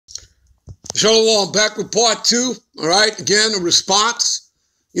Shalom, back with part 2, all right? Again, a response,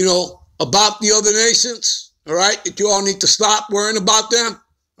 about the other nations, all right? That you all need to stop worrying about them,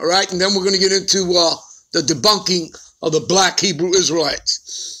 all right? And then we're going to get into the debunking of the black Hebrew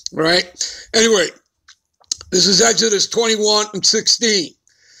Israelites, all right? Anyway, this is Exodus 21:16.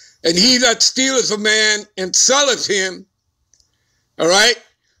 And he that stealeth a man and selleth him, all right?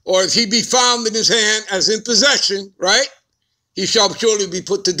 Or if he be found in his hand as in possession, right? He shall surely be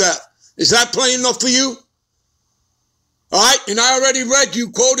put to death. Is that plain enough for you? All right, and I already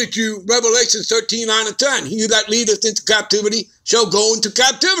quoted you, Revelation 13:9-10. He that leadeth into captivity shall go into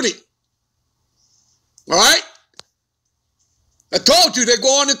captivity. All right? I told you they're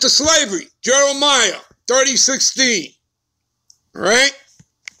going into slavery. Jeremiah 30:16. All right?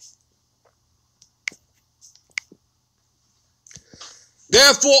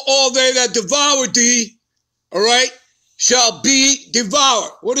 Therefore all they that devour thee, all right, shall be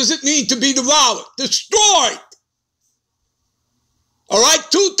devoured. What does it mean to be devoured? Destroyed. All right,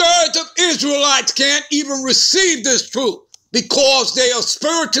 2/3 of Israelites can't even receive this truth because they are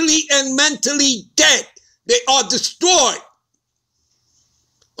spiritually and mentally dead. They are destroyed.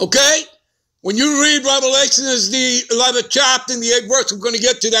 Okay? When you read Revelation, is the 11th chapter and the 8th verse, we're going to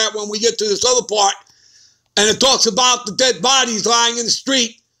get to that when we get to this other part. And it talks about the dead bodies lying in the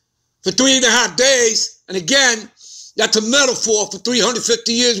street for 3.5 days. And again, that's a metaphor for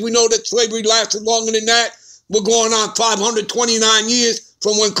 350 years. We know that slavery lasted longer than that. We're going on 529 years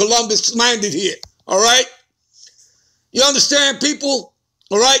from when Columbus landed here. All right? You understand, people?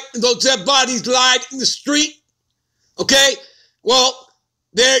 All right? Those dead bodies lied in the street. Okay? Well,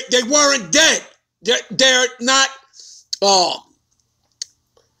 they weren't dead. They're not,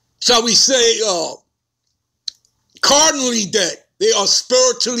 shall we say, carnally dead. They are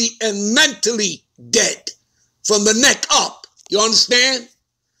spiritually and mentally dead from the neck up. You understand?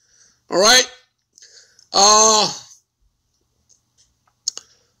 All right?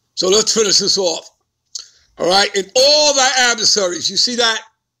 So let's finish this off. All right? And all thy adversaries, you see that?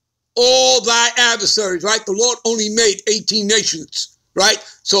 All thy adversaries, right? The Lord only made 18 nations, right?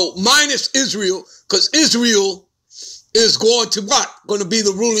 So minus Israel, because Israel is going to what? Going to be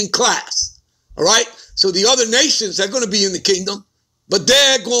the ruling class. All right? So the other nations are going to be in the kingdom, but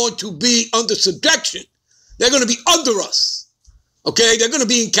they're going to be under subjection. They're going to be under us. Okay? They're going to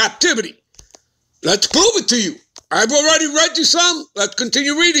be in captivity. Let's prove it to you. I've already read you some. Let's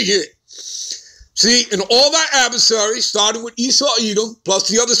continue reading here. See, and all thy adversaries, starting with Esau, Edom, plus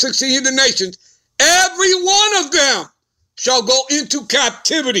the other 16 of the nations, every one of them shall go into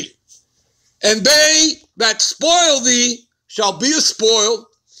captivity. And they that spoil thee shall be a spoil,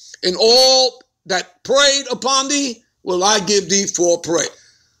 and all that preyed upon thee will I give thee for prey.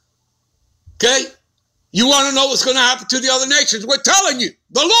 Okay? You want to know what's going to happen to the other nations? We're telling you.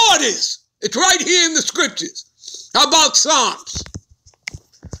 The Lord is. It's right here in the scriptures. How about Psalms?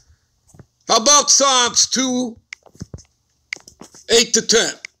 How about Psalms 2,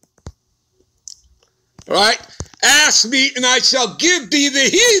 8-10? All right? Ask me, and I shall give thee the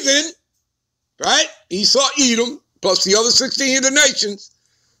heathen, right? Esau, Edom, plus the other 16 of the nations,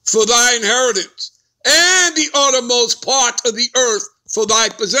 for thy inheritance, and the uttermost part of the earth for thy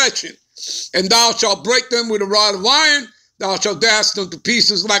possession. And thou shalt break them with a rod of iron, thou shalt dash them to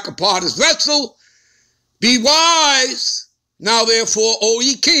pieces like a potter's vessel. Be wise, now therefore, O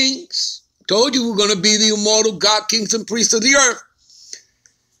ye kings. Told you we're going to be the immortal God, kings, and priests of the earth.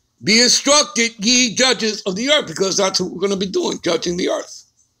 Be instructed, ye judges of the earth, because that's what we're going to be doing, judging the earth.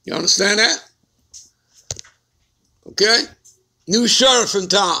 You understand that? Okay? New sheriff in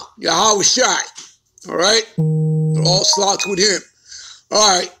town, Yahweh Shai. All right? It all starts with him.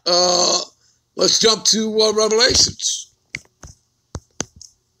 All right, let's jump to Revelations.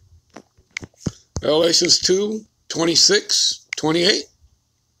 Revelations 2, 26, 28.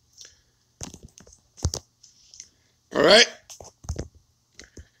 All right?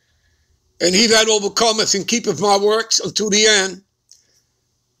 And he that overcometh and keepeth my works unto the end,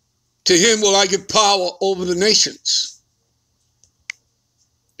 to him will I give power over the nations.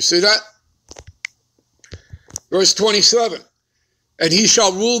 You see that? Verse 27. And he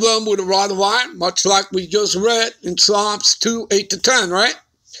shall rule them with a rod of iron, much like we just read in Psalms 2, 8-10, right?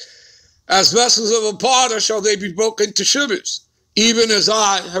 As vessels of a potter shall they be broken to shivers, even as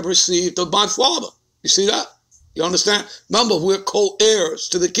I have received of my Father. You see that? You understand? Remember, we're co-heirs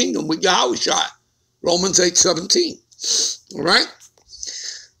to the kingdom with Yahweh Shai. Romans 8:17. All right?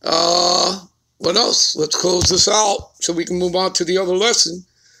 What else? Let's close this out so we can move on to the other lesson.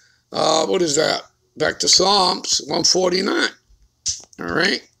 What is that? Back to Psalms 149. All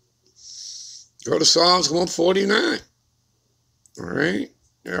right? Go to Psalms 149. All right?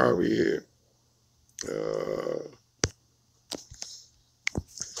 Where are we here?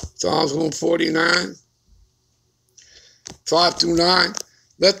 Psalms 149, 5 through 9.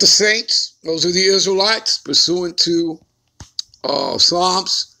 Let the saints, those are the Israelites, pursuant to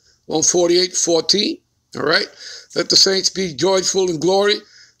Psalms 148, 14. All right. Let the saints be joyful in glory.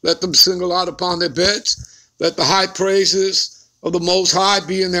 Let them sing aloud upon their beds. Let the high praises of the Most High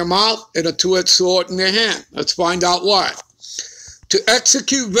be in their mouth and a two-edged sword in their hand. Let's find out why. To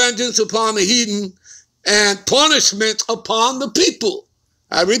execute vengeance upon the heathen and punishment upon the people.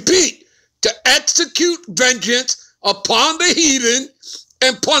 I repeat, to execute vengeance upon the heathen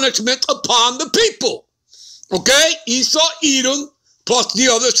and punishment upon the people. Okay? Esau, Edom, plus the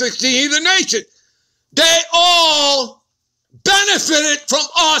other 16 heathen nations. They all benefited from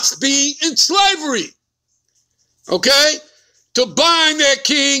us being in slavery. Okay? To bind their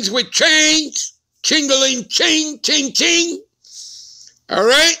kings with chains, chingling, ching, ching, ching. All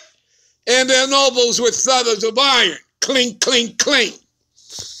right? And their nobles with feathers of iron. Cling, cling, cling.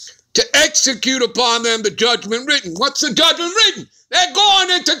 To execute upon them the judgment written. What's the judgment written? They're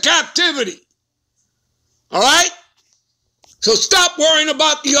going into captivity. All right? So stop worrying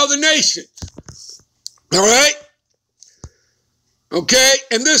about the other nations. All right? Okay?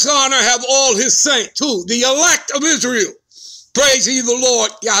 And this honor have all his saints. Who? The elect of Israel. Praise ye the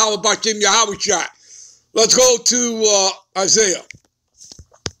Lord, Yahweh Bashim Yahweh Shai. Let's go to Isaiah.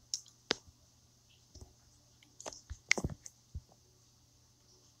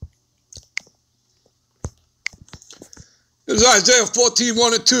 This is Isaiah 14,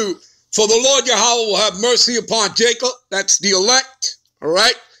 1 and 2. For the Lord Yahweh will have mercy upon Jacob. That's the elect. All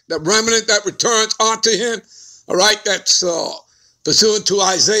right? That remnant that returns unto him. All right? That's pursuant to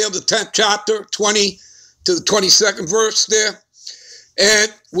Isaiah, the 10th chapter, 20 to the 22nd verse there.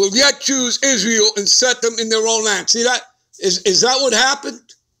 And will yet choose Israel and set them in their own land. See that? Is that what happened?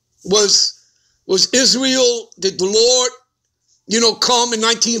 Was Israel, did the Lord, come in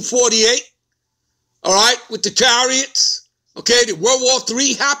 1948? All right? With the chariots? Okay, did World War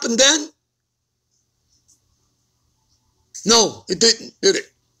III happen then? No, it didn't, did it?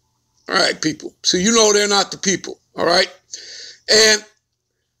 All right, people. So they're not the people, all right? And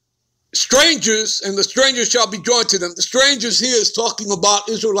strangers, and the strangers shall be joined to them. The strangers here is talking about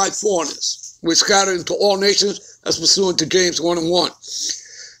Israelite foreigners. We're scattered into all nations, as pursuant to James 1 and 1.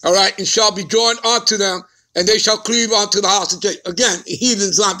 All right, and shall be joined unto them, and they shall cleave unto the house of Jacob. Again, the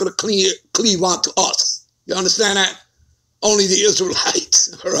heathen's not going to cleave unto us. You understand that? Only the Israelites,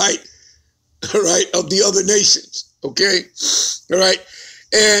 all right, of the other nations, okay, all right,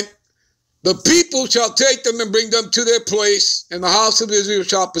 and the people shall take them and bring them to their place, and the house of Israel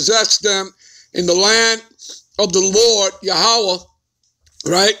shall possess them in the land of the Lord Yahweh,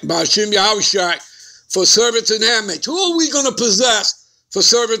 right, Bashim Yahweh Shai, for servants and handmaids. Who are we going to possess for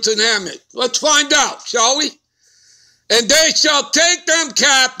servants and handmaids? Let's find out, shall we? And they shall take them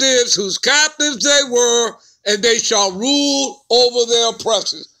captives, whose captives they were, and they shall rule over their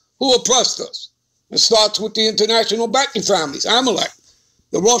oppressors. Who oppressed us? It starts with the international banking families, Amalek,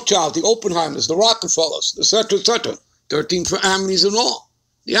 the Rothschilds, the Oppenheimers, the Rockefellers, etc., etc. 13 families in all.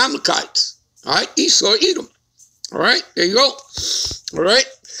 The Amalekites. All right? Esau, Edom. All right? There you go. All right?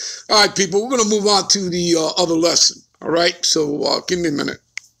 All right, people. We're going to move on to the other lesson. All right? So give me a minute.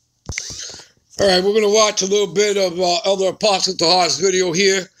 All right. We're going to watch a little bit of Elder Apostle Tahar's video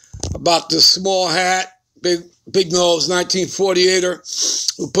here about the small hat, big nose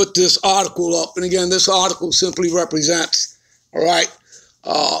 1948er who put this article up. And again, this article simply represents, all right,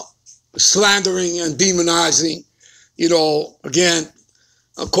 slandering and demonizing, again,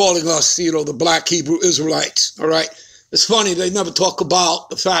 calling us, the black Hebrew Israelites, all right. It's funny, they never talk about,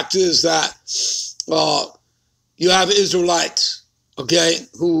 the fact is that you have Israelites, okay,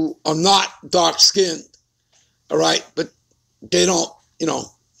 who are not dark-skinned, all right, but they don't,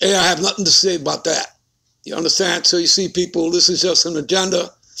 they have nothing to say about that. You understand? So you see people, this is just an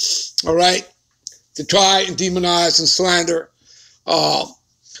agenda, all right, to try and demonize and slander the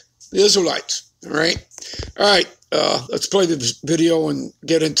Israelites, all right? All right, let's play the video and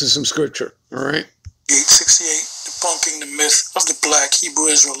get into some scripture, all right? 868, Debunking the Myth of the Black Hebrew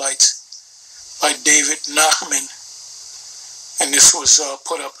Israelites by David Nachman. And this was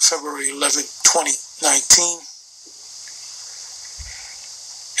put up February 11, 2019.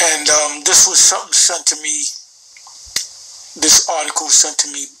 And this was something sent to me, this article sent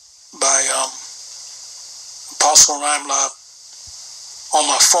to me by Apostle Ramlab on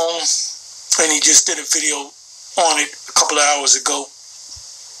my phone, and he just did a video on it a couple of hours ago.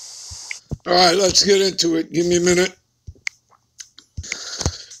 All right, let's get into it. Give me a minute.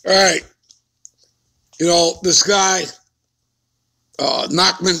 All right. This guy,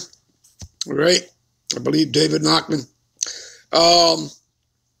 Nachman, right? I believe David Nachman.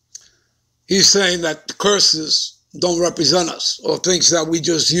 He's saying that the curses don't represent us, or things that we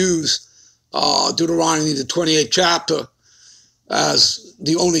just use Deuteronomy, the 28th chapter, as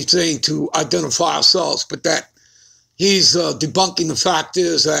the only thing to identify ourselves, but that he's debunking the fact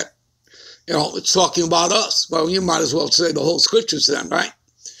is that, it's talking about us. Well, you might as well say the whole scriptures then, right?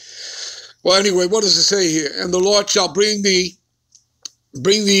 Well, anyway, what does it say here? And the Lord shall bring thee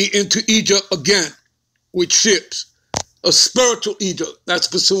into Egypt again with ships, a spiritual Egypt. That's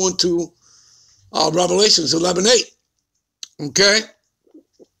pursuant to Revelations 11:8. Okay?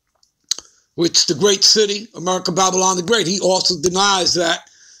 Which the great city, America, Babylon the Great. He also denies that,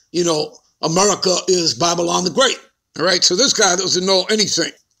 America is Babylon the Great. All right? So this guy doesn't know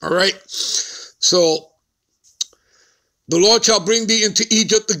anything. All right? So the Lord shall bring thee into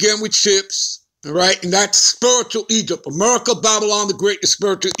Egypt again with ships. All right? And that's spiritual Egypt. America, Babylon the Great is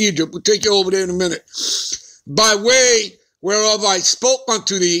spiritual Egypt. We'll take you over there in a minute. By way whereof I spoke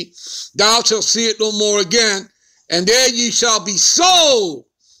unto thee, thou shalt see it no more again. And there ye shall be sold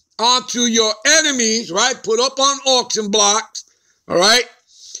unto your enemies, right? Put up on auction blocks, all right?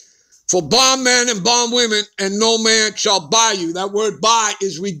 For bondmen and bondwomen, and no man shall buy you. That word buy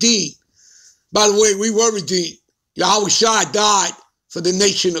is redeem. By the way, we were redeemed. Yahweh Shai died for the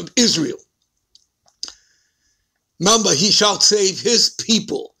nation of Israel. Remember, he shall save his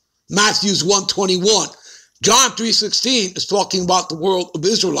people. Matthew 1:21. John 3:16 is talking about the world of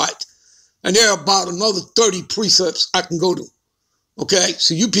Israelites. And there are about another 30 precepts I can go to. Okay,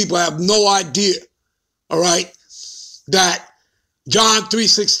 so you people have no idea, all right, that John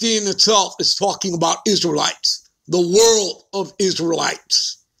 3:16 itself is talking about Israelites, the world of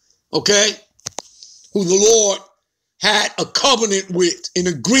Israelites, okay, who the Lord had a covenant with, an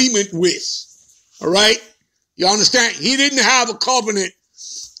agreement with, all right? You understand? He didn't have a covenant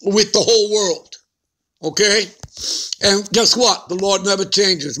with the whole world, okay? And guess what? The Lord never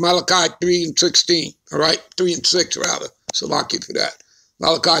changes. Malachi 3:16, all right? 3 and 6, rather. So I'll keep for that.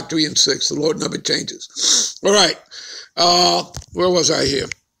 Malachi 3 and 6, the Lord never changes. All right. Where was I here?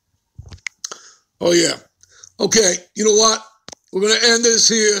 Oh, yeah. Okay, you know what? We're going to end this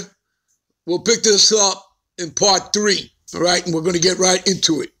here. We'll pick this up in part 3, all right? And we're going to get right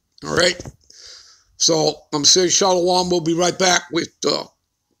into it, all right? So I'm saying Shalom. We'll be right back with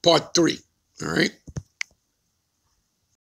part 3, all right?